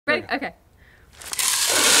Ready? Okay.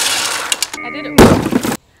 I did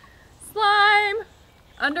it. Slime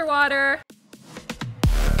underwater.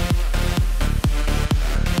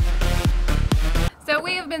 So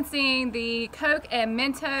we have been seeing the Coke and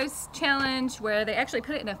Mentos challenge where they actually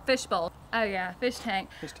put it in a fish bowl. Oh yeah, fish tank.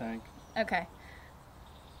 Fish tank. Okay.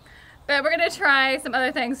 But we're gonna try some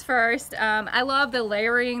other things first. I love the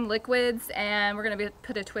layering liquids, and we're gonna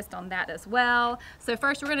put a twist on that as well. So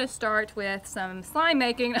first we're gonna start with some slime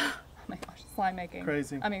making. Oh my gosh, slime making.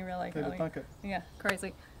 Crazy. I mean, really. They thunk it. Yeah,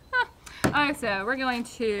 crazy. Alright, so we're going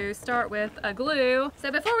to start with a glue.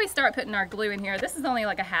 So before we start putting our glue in here, this is only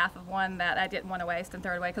like a half of one that I didn't want to waste and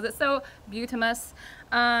throw it away because it's so beautimous.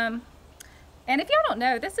 And if y'all don't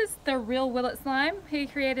know, this is the real Willet Slime. He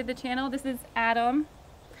created the channel. This is Adam.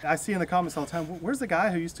 I see in the comments all the time, where's the guy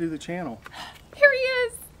who used to do the channel? Here he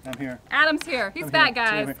is. I'm here. Adam's here. He's back,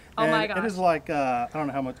 guys. Oh my gosh. It is like, I don't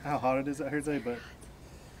know how hot it is out here today, but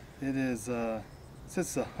it is, it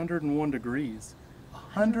says 101 degrees.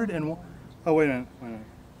 101. Oh, wait a minute.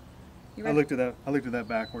 I looked at that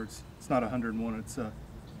backwards. It's not 101, it's,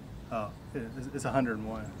 it's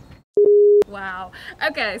 101. Wow.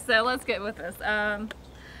 Okay, so let's get with this.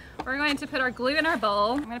 We're going to put our glue in our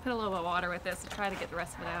bowl. I'm going to put a little bit of water with this to try to get the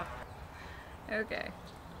rest of it out. Okay.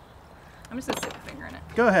 I'm just going to stick a finger in it.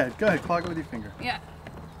 Go ahead, clog it with your finger. Yeah.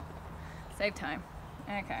 Save time.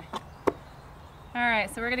 Okay.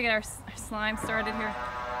 Alright, so we're going to get our slime started here.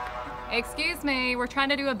 Excuse me, we're trying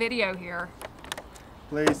to do a video here.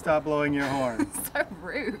 Please stop blowing your horn. So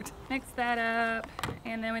rude. Mix that up,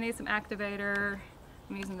 and then we need some activator.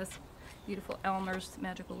 I'm using this beautiful Elmer's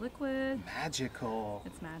magical liquid. Magical.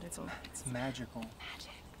 It's magical. It's magical.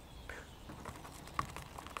 Magic.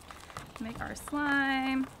 Make our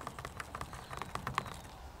slime.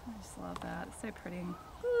 I just love that. It's so pretty.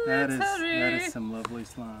 Ooh, that is some lovely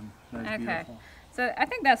slime. That is beautiful. So I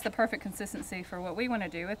think that's the perfect consistency for what we want to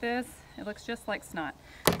do with this. It looks just like snot.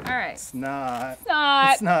 All right. Snot.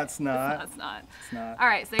 Snot. It's not snot. It's not snot. Snot. All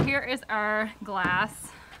right, so here is our glass.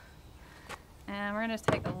 And we're going to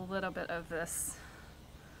take a little bit of this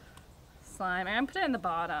slime and put it in the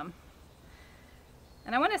bottom.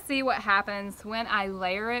 And I want to see what happens when I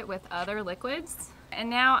layer it with other liquids. And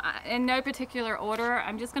now, in no particular order,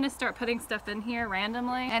 I'm just going to start putting stuff in here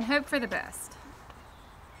randomly and hope for the best.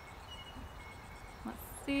 Let's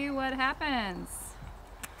see what happens.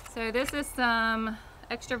 So this is some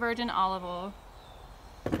extra virgin olive oil.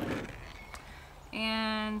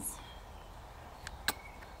 And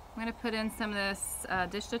I'm going to put in some of this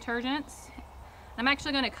dish detergent. I'm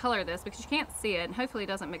actually going to color this because you can't see it, and hopefully it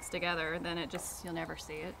doesn't mix together, then you'll never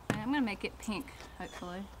see it. And I'm going to make it pink,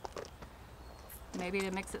 hopefully. Maybe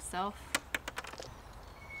to mix itself.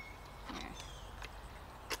 There.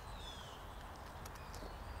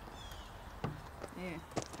 Yeah.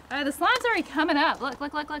 Oh, the slime's already coming up. Look,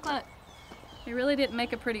 look, look, look, look. It really didn't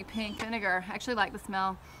make a pretty pink vinegar. I actually like the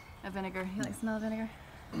smell of vinegar. You like the smell of vinegar?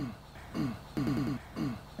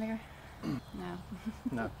 Vinegar? No.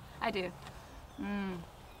 No. I do. I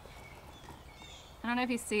don't know if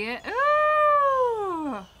you see it.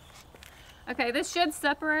 Ooh! Okay, this should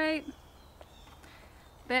separate,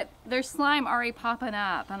 but there's slime already popping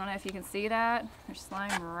up. I don't know if you can see that. There's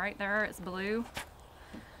slime right there. It's blue.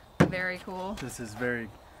 Very cool. This is very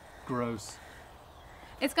gross.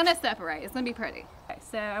 It's gonna separate. It's gonna be pretty. Okay,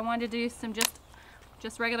 so I wanted to do some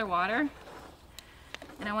just regular water.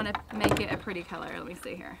 And I want to make it a pretty color. Let me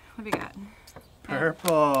see here. What have we got?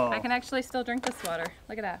 Purple. I can actually still drink this water.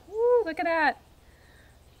 Look at that. Woo, look at that.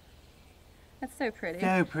 That's so pretty.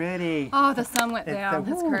 So pretty. Oh, the sun went down.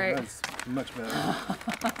 That's great. That's much better.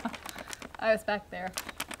 Oh, it's back there.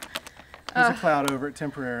 There's a cloud over it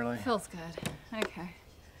temporarily. Feels good. Okay.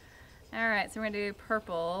 All right, so we're going to do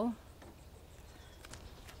purple.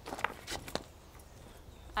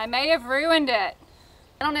 I may have ruined it.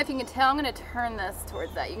 I don't know if you can tell, I'm going to turn this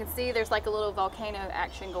towards that. You can see there's like a little volcano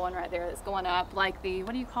action going right there that's going up, like the,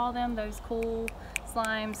 what do you call them, those cool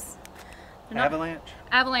slimes? Avalanche?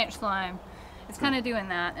 Avalanche slime. It's kind of doing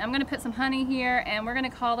that. I'm going to put some honey here, and we're going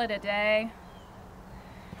to call it a day.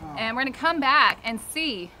 Oh. And we're going to come back and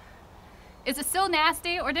see, is it still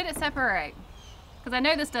nasty or did it separate? Because I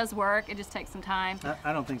know this does work, it just takes some time.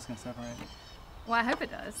 I don't think it's going to separate. Well, I hope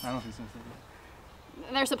it does. I don't think it's going to separate.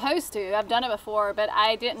 They're supposed to. I've done it before, but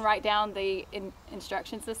I didn't write down the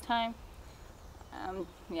instructions this time.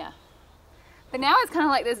 Yeah. But now it's kind of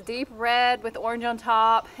like this deep red with orange on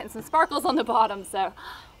top and some sparkles on the bottom, so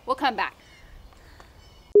we'll come back.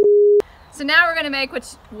 So now we're going to make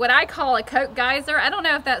what I call a Coke geyser. I don't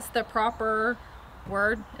know if that's the proper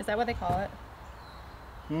word. Is that what they call it?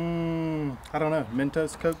 I don't know.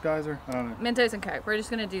 Mentos Coke geyser? I don't know. Mentos and Coke. We're just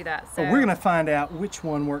going to do that. So But we're going to find out which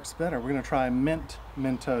one works better. We're going to try mint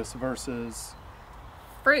Mentos versus...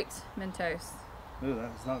 fruit Mentos. Ooh,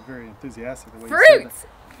 that was not very enthusiastic the way Fruit! you said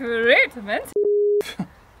Fruit Mentos. that.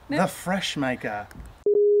 The Fresh Maker.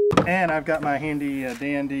 And I've got my handy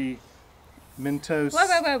dandy Mentos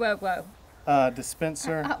Whoa.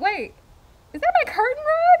 dispenser. Wait. Is that my curtain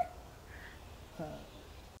rod?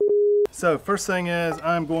 So first thing is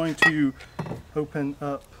I'm going to open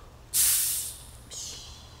up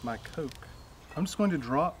my Coke. I'm just going to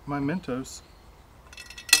drop my Mentos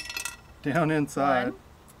down inside. One.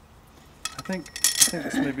 I think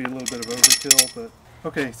this may be a little bit of overkill, but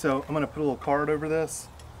okay, so I'm going to put a little card over this.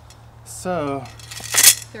 So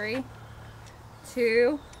 3,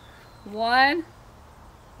 2, 1.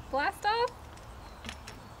 Blast off.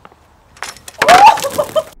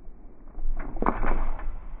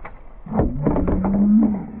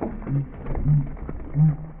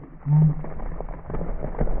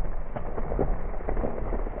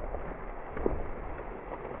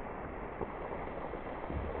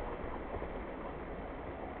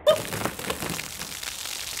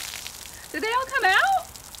 Did they all come out?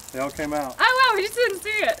 they all came out. Oh wow, we just didn't see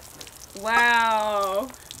it. Wow.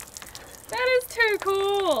 That is too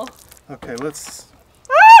cool. Okay, let's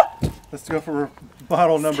go for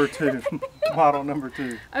bottle number 2. Bottle number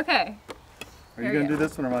 2. Okay. Are you going to do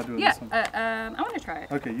this one or am I doing Yeah, this one? I want to try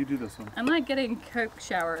it. Okay, you do this one. I'm like getting Coke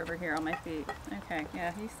shower over here on my feet. Okay,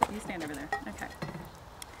 yeah, you stand over there. Okay.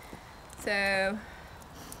 So,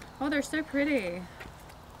 oh, they're so pretty.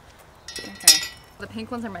 Okay. The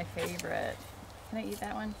pink ones are my favorite. Can I eat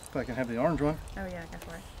that one? If I can have the orange one. Oh yeah, go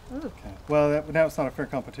for it. Ooh. Okay. Well, now it's not a fair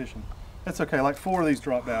competition. It's okay. Like 4 of these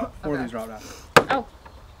dropped out. 4 of Okay. these dropped out. Oh.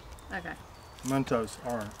 Okay. Mentos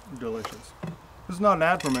are delicious. This is not an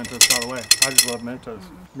ad for Mentos, by the way. I just love Mentos.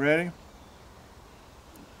 Ready?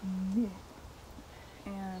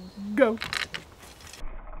 And Go.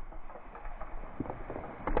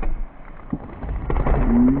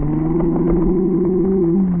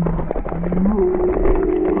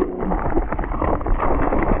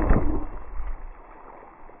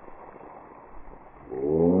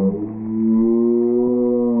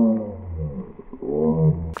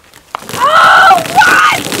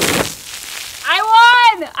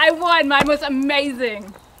 I won! Mine was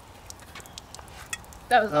amazing.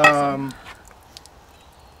 That was awesome.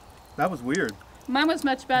 That was weird. Mine was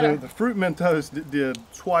much better. The fruit Mentos did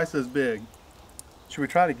twice as big. Should we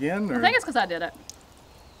try it again? Or I think it's because I did it.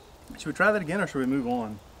 should we try that again or should we move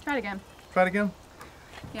on? Try it again. Try it again?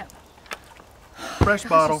 Yeah. Fresh Gosh,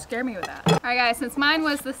 bottle. you scared me with that. All right, guys, since mine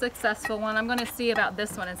was the successful one, I'm going to see about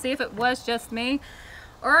this one and see if it was just me,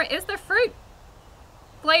 or is the fruit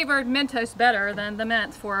flavored Mentos better than the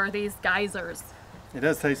mint for these geysers? It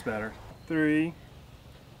does taste better. 3,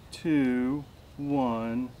 2,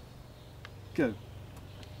 1, go.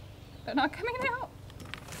 They're not coming out.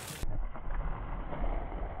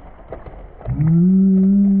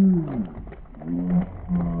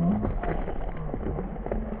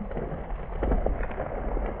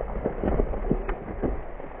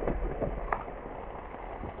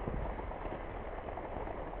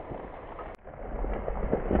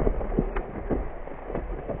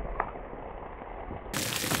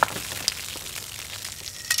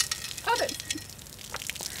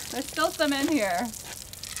 There's still some in here.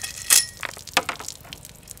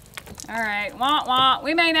 All right, wah wah.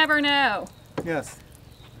 We may never know. Yes.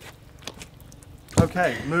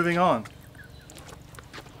 Okay, moving on.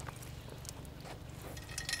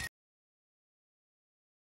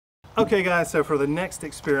 Okay guys, so for the next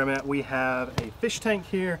experiment we have a fish tank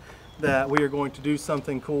here that we are going to do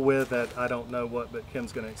something cool with that I don't know what, but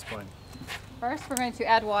Kim's going to explain. First, we're going to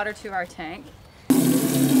add water to our tank.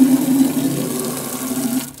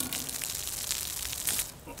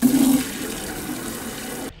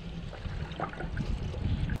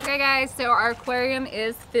 Okay guys, so our aquarium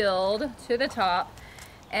is filled to the top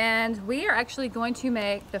and we are actually going to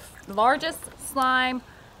make the largest slime,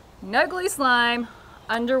 no glue slime,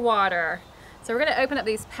 underwater. So we're going to open up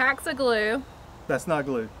these packs of glue. That's not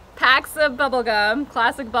glue. Packs of bubble gum,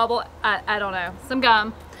 classic bubble, I don't know, some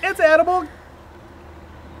gum. It's edible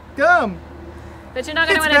gum. But you're not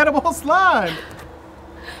going to It's want to edible slime.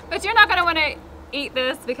 But you're not going to want to eat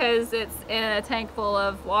this because it's in a tank full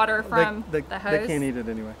of water from they the hose. They can't eat it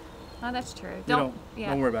anyway. Oh, that's true. Don't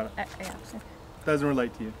Yeah. worry about it. Yeah. Doesn't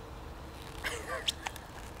relate to you.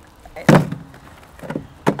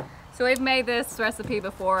 So we've made this recipe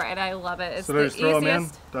before and I love it. It's So the do I just throw them in?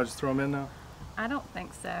 easiest. Do I just throw them in now? I don't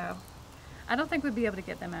think so. I don't think we'd be able to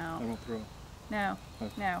get them out. I won't throw them. No,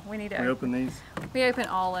 no, we need to We open these. We open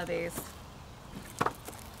all of these.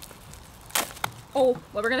 Oh,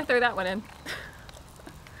 well, we're gonna throw that one in.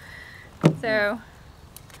 So,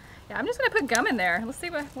 yeah, I'm just gonna put gum in there. Let's see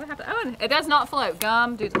what happens. Oh, it does not float.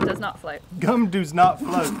 Gum does not float. Gum does not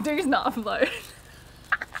float. Does not float.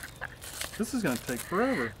 This is gonna take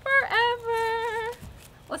forever. Forever.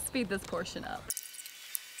 Let's speed this portion up.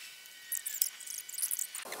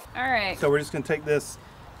 All right. So we're just gonna take this.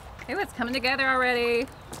 Ooh, it's coming together already.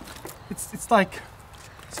 It's like,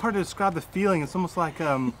 it's hard to describe the feeling. It's almost like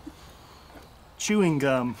chewing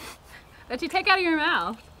gum. That you take out of your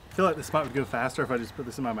mouth. I feel like this might go faster if I just put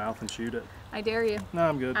this in my mouth and shoot it. I dare you. No,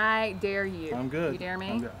 I'm good. I dare you. I'm good. You dare me?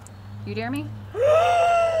 I'm good. You dare me?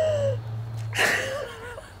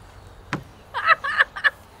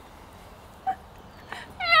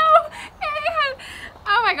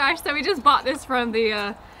 Oh my gosh, so we just bought this from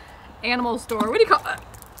the animal store. What do you call it?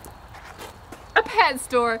 A pet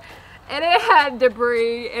store. And it had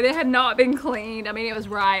debris and it had not been cleaned. I mean, it was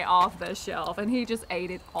right off the shelf and he just ate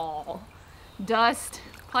it all. Dust,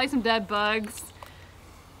 probably some dead bugs.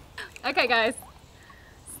 Okay guys,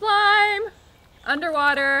 slime,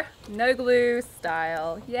 underwater, no glue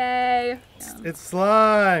style. Yay. It's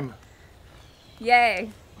slime. Yay.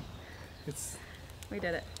 It's. We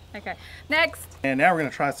did it. Okay, next. And now we're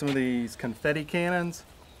gonna try some of these confetti cannons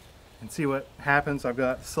and see what happens. I've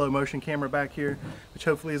got the slow motion camera back here, which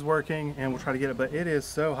hopefully is working, and we'll try to get it, but it is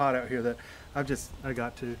so hot out here that I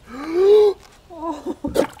got to.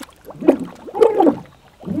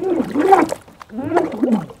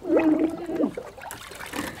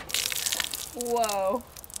 Whoa.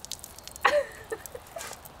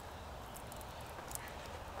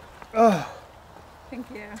 Oh, Thank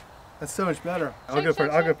you. that's so much better. I'll Shake, go first.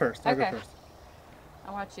 shake, I'll go shake. first. I'll Okay. go first.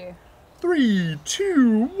 I'll watch you. 3,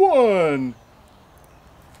 2, 1.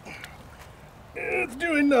 It's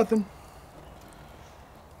doing nothing.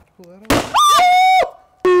 Pull that off.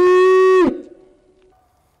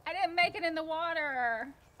 I didn't make it in the water.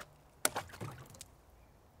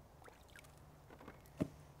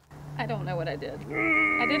 I don't know what I did.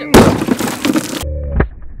 I did it wrong.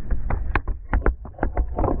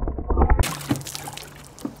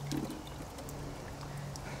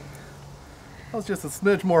 That was just a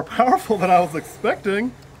smidge more powerful than I was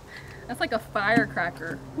expecting. That's like a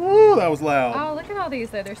firecracker. Woo, that was loud. Oh, look at all these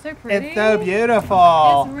though. They're so pretty. It's so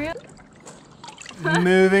beautiful. It's real.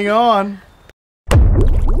 Moving on.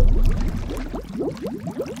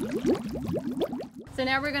 So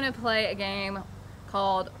now we're gonna play a game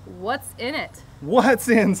called What's in It? What's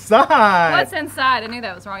inside? What's inside? I knew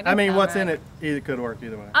that was wrong. It I didn't mean, sound what's right. in it? It could work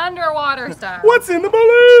either way. Underwater style. What's in the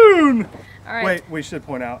balloon? All right. Wait, we should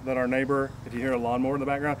point out that our neighbor, if you hear a lawnmower in the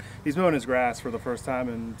background, he's mowing his grass for the first time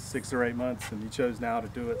in 6 or 8 months, and he chose now to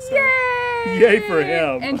do it. So, Yay! yay for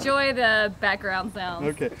him. Enjoy the background sounds.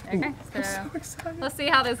 Okay. Okay. Ooh, I'm so excited. Let's see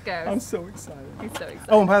how this goes. I'm so excited. He's so excited.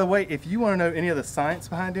 Oh, and by the way, if you want to know any of the science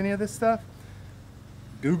behind any of this stuff,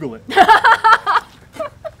 Google it.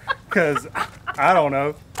 Because I don't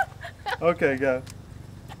know. Okay, go.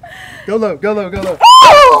 Go low, go low, go low.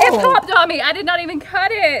 It popped on me. I did not even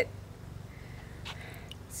cut it.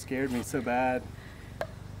 Scared me so bad.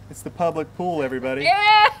 It's the public pool, everybody.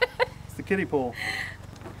 Yeah. It's the kiddie pool.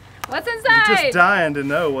 What's You're inside? just dying to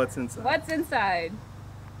know what's inside. What's inside?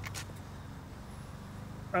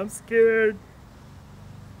 I'm scared.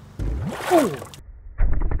 Oh.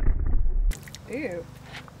 Ew.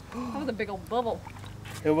 That was a big old bubble.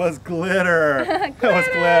 It was glitter. It was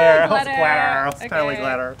glitter. It was glitter. It was totally Okay.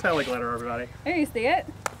 glitter. Totally glitter, everybody. Oh, you see it?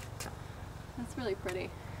 That's really pretty.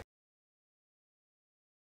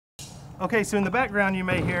 Okay, so in the background you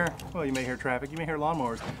may hear, well, you may hear traffic, you may hear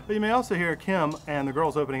lawnmowers, but you may also hear Kim and the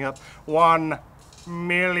girls opening up 1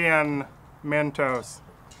 million Mentos.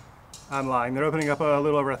 I'm lying. They're opening up a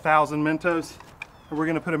little over 1,000 Mentos, and we're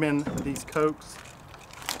gonna put them in these Cokes.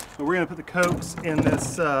 And we're gonna put the Cokes in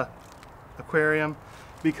this aquarium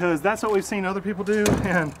because that's what we've seen other people do,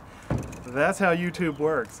 and that's how YouTube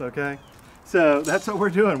works, okay? So that's what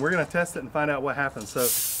we're doing. We're gonna test it and find out what happens. So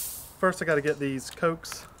first I gotta get these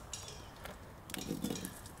Cokes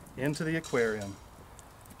into the aquarium.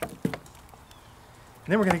 And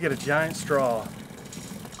then we're going to get a giant straw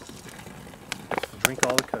and drink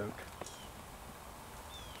all the Coke.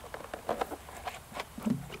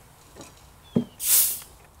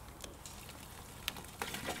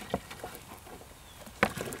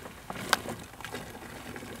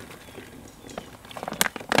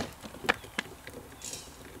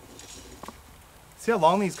 See how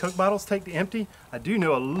long these Coke bottles take to empty? I do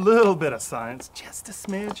know a little bit of science, just a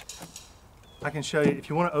smidge. I can show you, if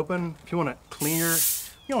you want to clean your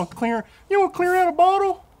You want to clear out a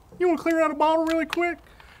bottle? You want to clear out a bottle really quick?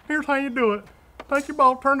 Here's how you do it. Take your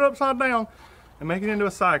bottle, turn it upside down, and make it into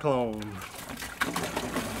a cyclone.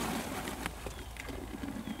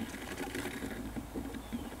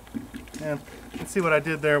 And see what I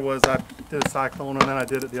did there was I did a cyclone and then I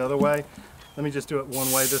did it the other way. Let me just do it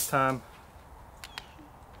one way this time,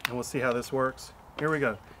 and we'll see how this works. Here we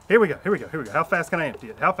go. Here we go. Here we go. Here we go. How fast can I empty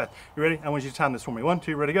it? How fast? You ready? I want you to time this for me. 1,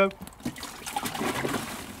 2, ready, go.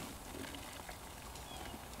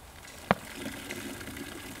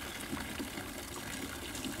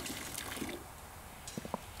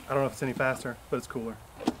 I don't know if it's any faster, but it's cooler.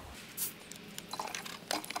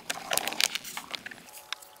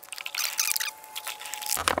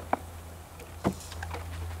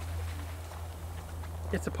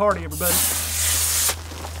 It's a party, everybody.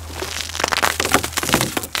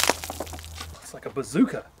 It's like a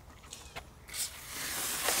bazooka.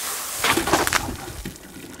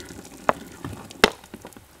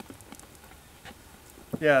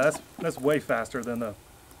 Yeah, that's way faster than the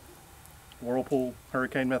whirlpool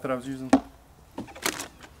hurricane method I was using.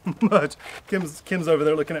 Much. Kim's over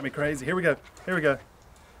there looking at me crazy. Here we go. Here we go.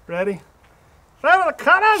 Ready? Throw the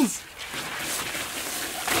cuttings!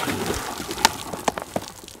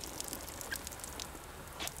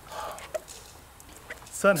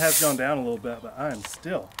 Sun has gone down a little bit, but I am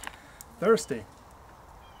still thirsty.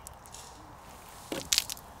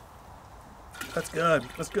 That's good.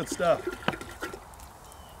 That's good stuff.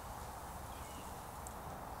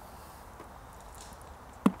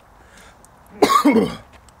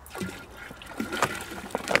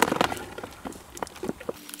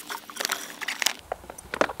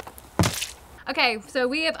 Okay, so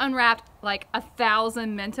we have unwrapped like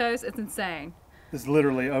 1,000 Mentos. It's insane. This is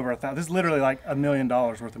literally over 1,000. This is literally like $1 million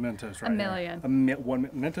worth of Mentos right now. $1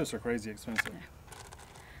 million. Mentos are crazy expensive.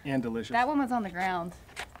 And delicious. That one was on the ground.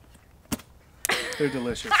 They're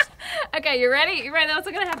delicious. Okay, you ready? You ready? What's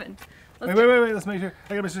gonna happen? Wait. Let's make sure. I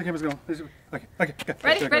gotta make sure the camera's going. Okay.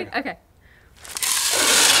 Ready? Ready? Okay.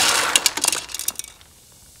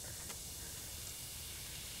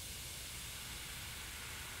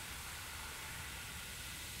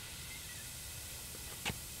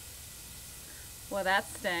 Well, that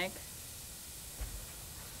stank.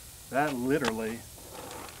 That literally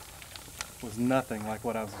was nothing like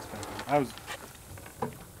what I was expecting.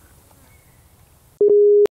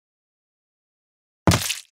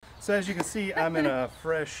 So as you can see, I'm in a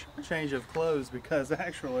fresh change of clothes because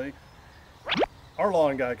actually our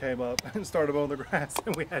lawn guy came up and started mowing the grass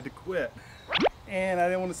and we had to quit. And I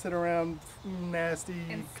didn't want to sit around nasty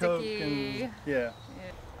and Coke sticky. and yeah.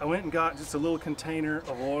 I went and got just a little container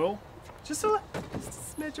of oil. Just a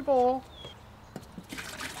smidge of oil.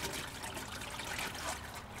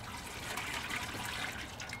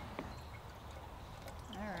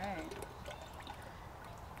 Alright.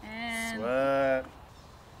 And Sweat.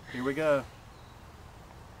 Here we go.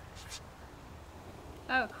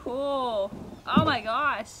 oh, cool. Oh my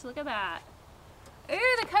gosh, look at that.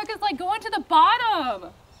 Ooh, the Coke is like going to the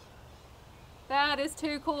bottom. That is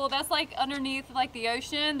too cool. That's like underneath like the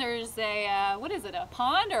ocean. There's a, what is it, a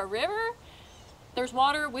pond or a river? There's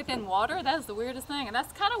water within water. That is the weirdest thing. And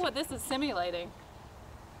that's kind of what this is simulating.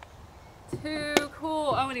 Too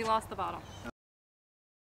cool. Oh, and he lost the bottle.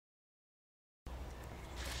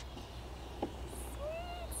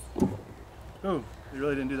 Oh, you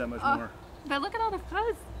really didn't do that much more. But look at all the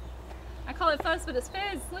fuzz. I call it fuzz, but it's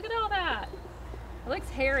fizz. Look at all that. It looks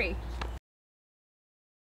hairy.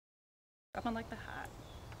 Up on like the hat.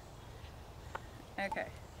 Okay.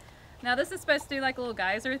 Now this is supposed to do like a little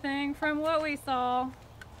geyser thing from what we saw.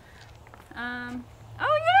 Oh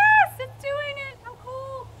yes, it's doing it. How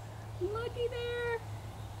cool. Looky there.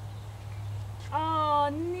 Oh,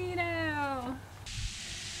 neato.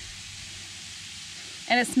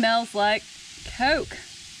 And it smells like Coke.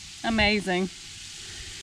 Amazing.